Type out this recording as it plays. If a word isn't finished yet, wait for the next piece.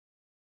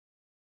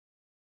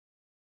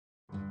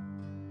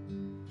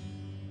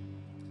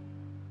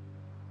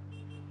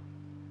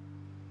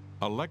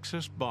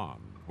Alexis Bond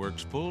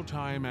works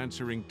full-time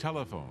answering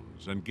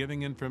telephones and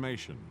giving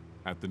information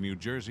at the New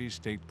Jersey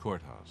State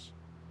Courthouse.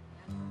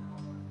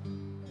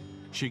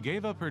 She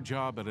gave up her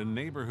job at a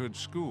neighborhood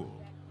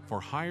school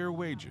for higher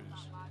wages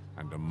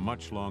and a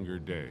much longer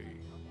day.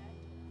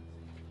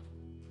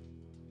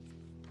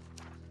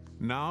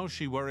 Now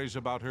she worries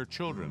about her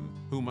children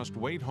who must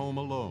wait home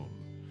alone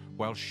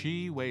while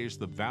she weighs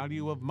the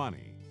value of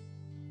money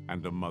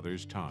and a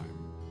mother's time.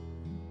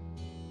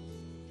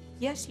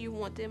 Yes, you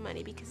want their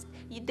money because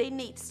they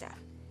need stuff.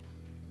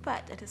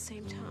 But at the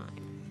same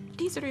time,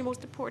 these are the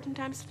most important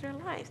times of their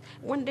lives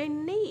when they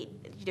need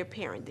their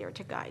parent there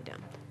to guide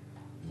them.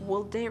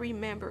 Will they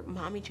remember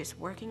mommy just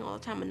working all the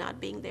time and not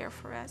being there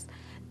for us?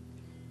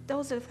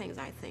 Those are the things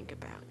I think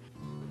about.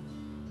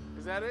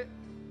 Is that it?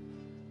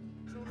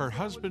 Her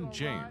husband,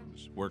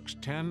 James, works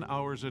 10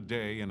 hours a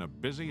day in a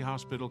busy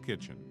hospital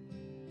kitchen.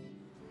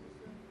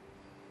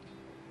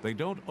 They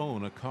don't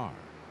own a car.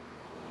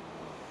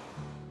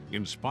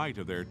 In spite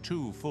of their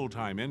 2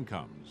 full-time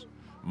incomes,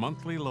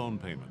 monthly loan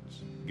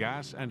payments,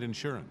 gas and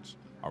insurance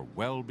are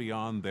well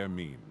beyond their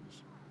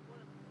means.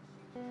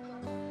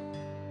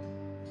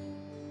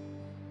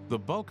 The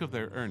bulk of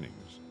their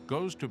earnings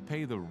goes to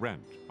pay the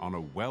rent on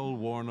a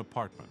well-worn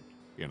apartment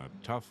in a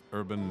tough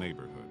urban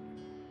neighborhood.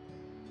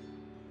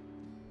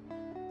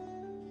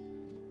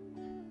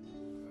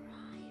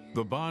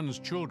 The Bonds'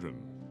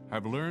 children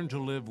have learned to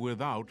live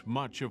without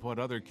much of what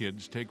other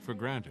kids take for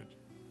granted.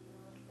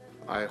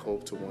 I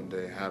hope to one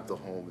day have the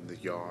home and the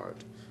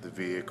yard, the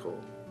vehicle,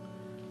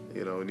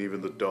 you know, and even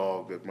the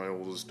dog that my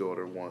oldest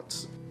daughter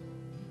wants.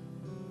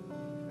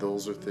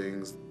 Those are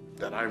things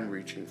that I'm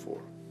reaching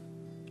for.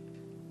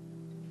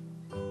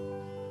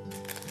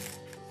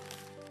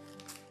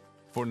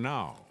 For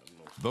now,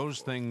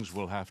 those things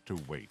will have to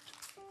wait.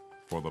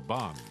 For the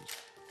Bonds,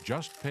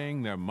 just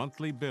paying their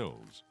monthly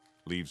bills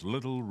leaves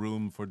little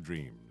room for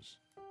dreams.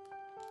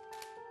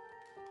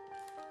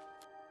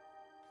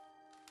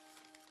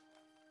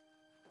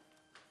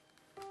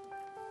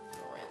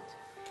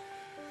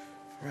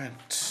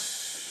 Rent.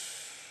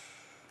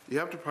 You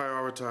have to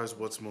prioritize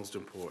what's most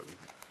important.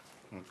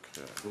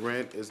 Okay.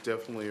 Rent is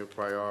definitely a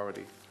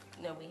priority.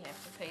 No, we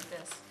have to pay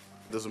this.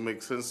 Doesn't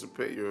make sense to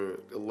pay your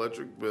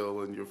electric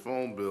bill and your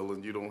phone bill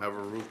and you don't have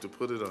a roof to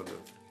put it under.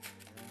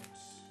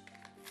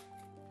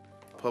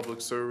 Public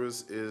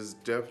service is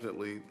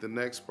definitely the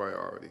next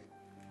priority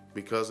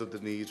because of the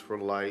needs for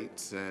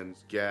lights and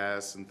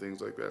gas and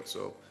things like that.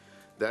 So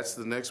that's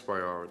the next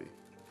priority.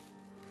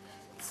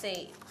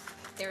 See,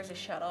 there's a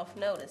shut-off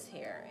notice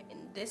here, and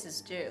this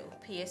is due.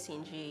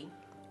 PSE&G,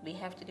 we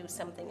have to do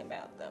something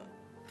about them.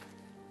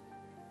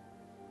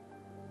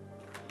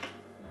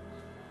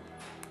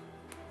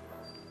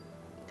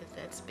 Because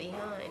that's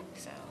behind,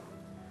 so.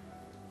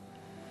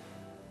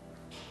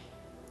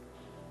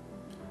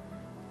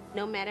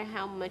 No matter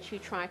how much you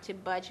try to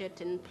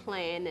budget and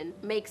plan and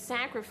make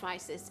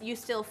sacrifices, you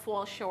still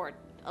fall short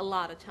a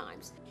lot of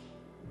times.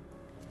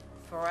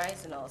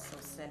 Verizon also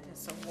sent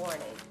us a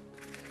warning,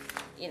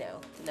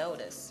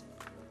 notice.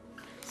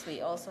 So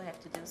we also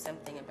have to do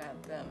something about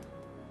them.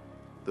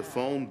 The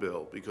phone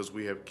bill, because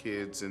we have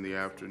kids in the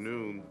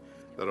afternoon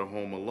that are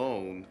home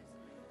alone,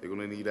 they're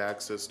gonna need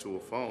access to a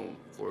phone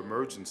for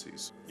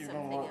emergencies.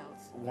 Something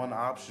else. One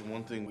option,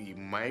 one thing we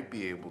might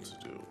be able to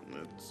do,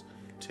 is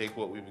take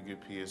what we would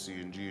give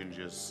PSE&G and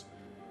just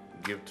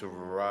give to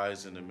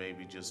Verizon and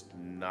maybe just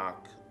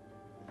knock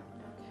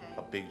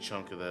a big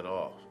chunk of that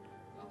off.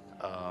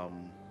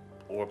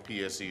 Or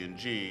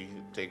PSE&G,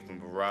 take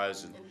from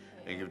Verizon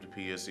and give to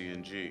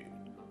PSE&G.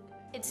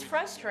 It's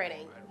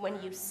frustrating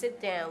when you sit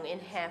down and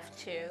have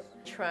to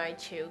try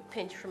to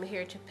pinch from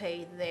here to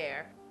pay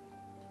there.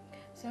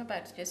 So how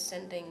about just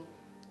sending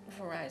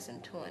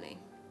Verizon 20?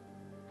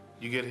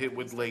 You get hit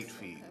with late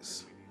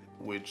fees,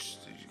 which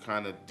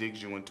kind of digs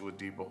you into a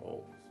deeper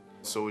hole.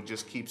 So it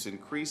just keeps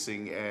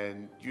increasing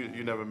and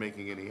you're never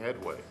making any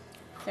headway.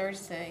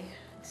 Thursday,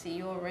 see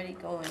you already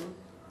going,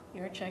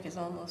 your check is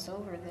almost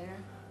over there.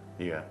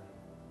 Yeah.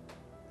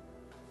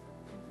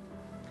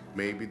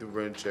 Maybe the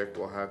rent check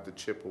will have to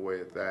chip away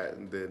at that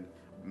and then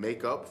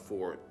make up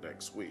for it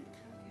next week.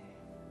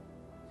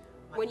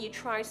 When you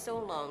try so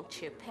long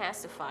to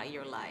pacify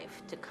your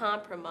life, to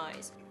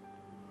compromise,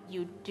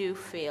 you do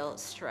feel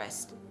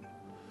stressed.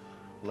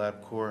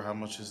 LabCorp, how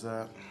much is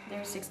that?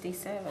 They're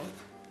 67.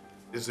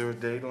 Is there a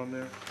date on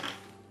there?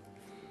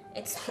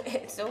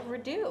 It's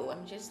overdue.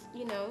 I'm just,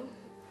 and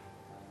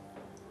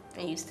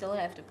you still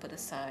have to put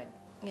aside,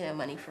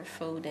 money for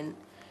food and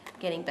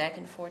getting back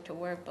and forth to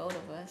work, both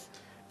of us.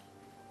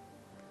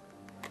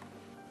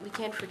 We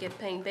can't forget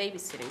paying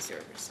babysitting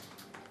service.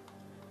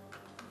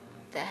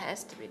 That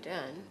has to be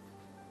done.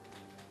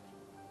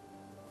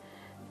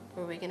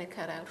 What are we gonna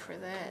cut out for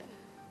that?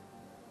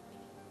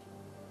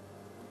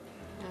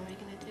 What are we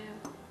gonna do?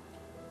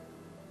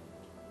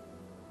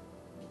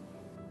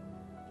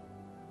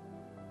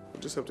 We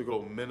just have to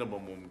go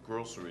minimum on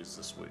groceries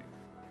this week.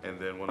 And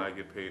then when I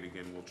get paid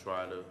again, we'll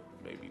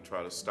maybe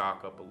try to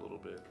stock up a little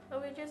bit.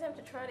 Well, we just have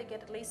to try to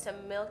get at least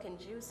some milk and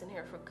juice in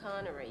here for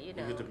Connery, you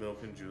know. We get the milk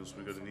and juice.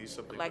 We're gonna need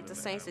something. Like the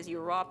saying says, you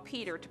rob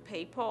Peter to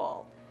pay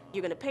Paul.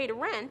 You're gonna pay the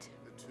rent,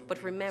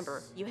 but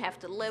remember, you have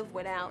to live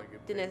without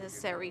the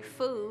necessary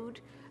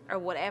food or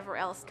whatever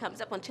else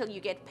comes up until you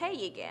get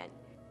pay again.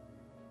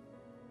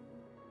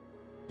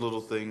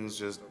 Little things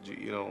just,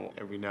 you know,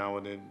 every now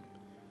and then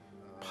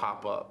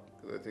pop up.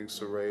 I think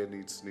Soraya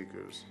needs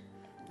sneakers,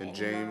 and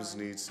James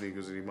needs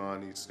sneakers, and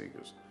Iman needs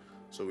sneakers.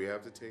 So we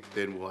have to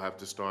then we'll have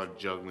to start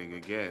juggling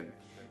again.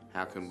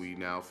 How can we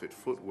now fit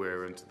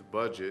footwear into the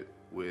budget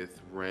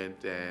with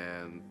rent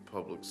and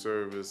public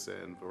service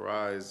and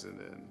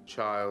Verizon and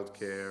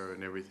childcare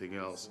and everything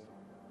else?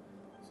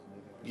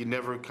 You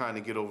never kind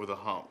of get over the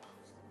hump.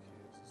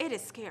 It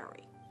is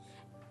scary.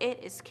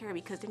 It is scary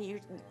because then you're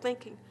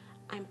thinking,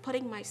 I'm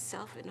putting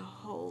myself in a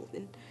hole,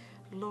 and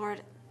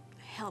Lord,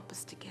 help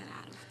us to get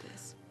out of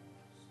this.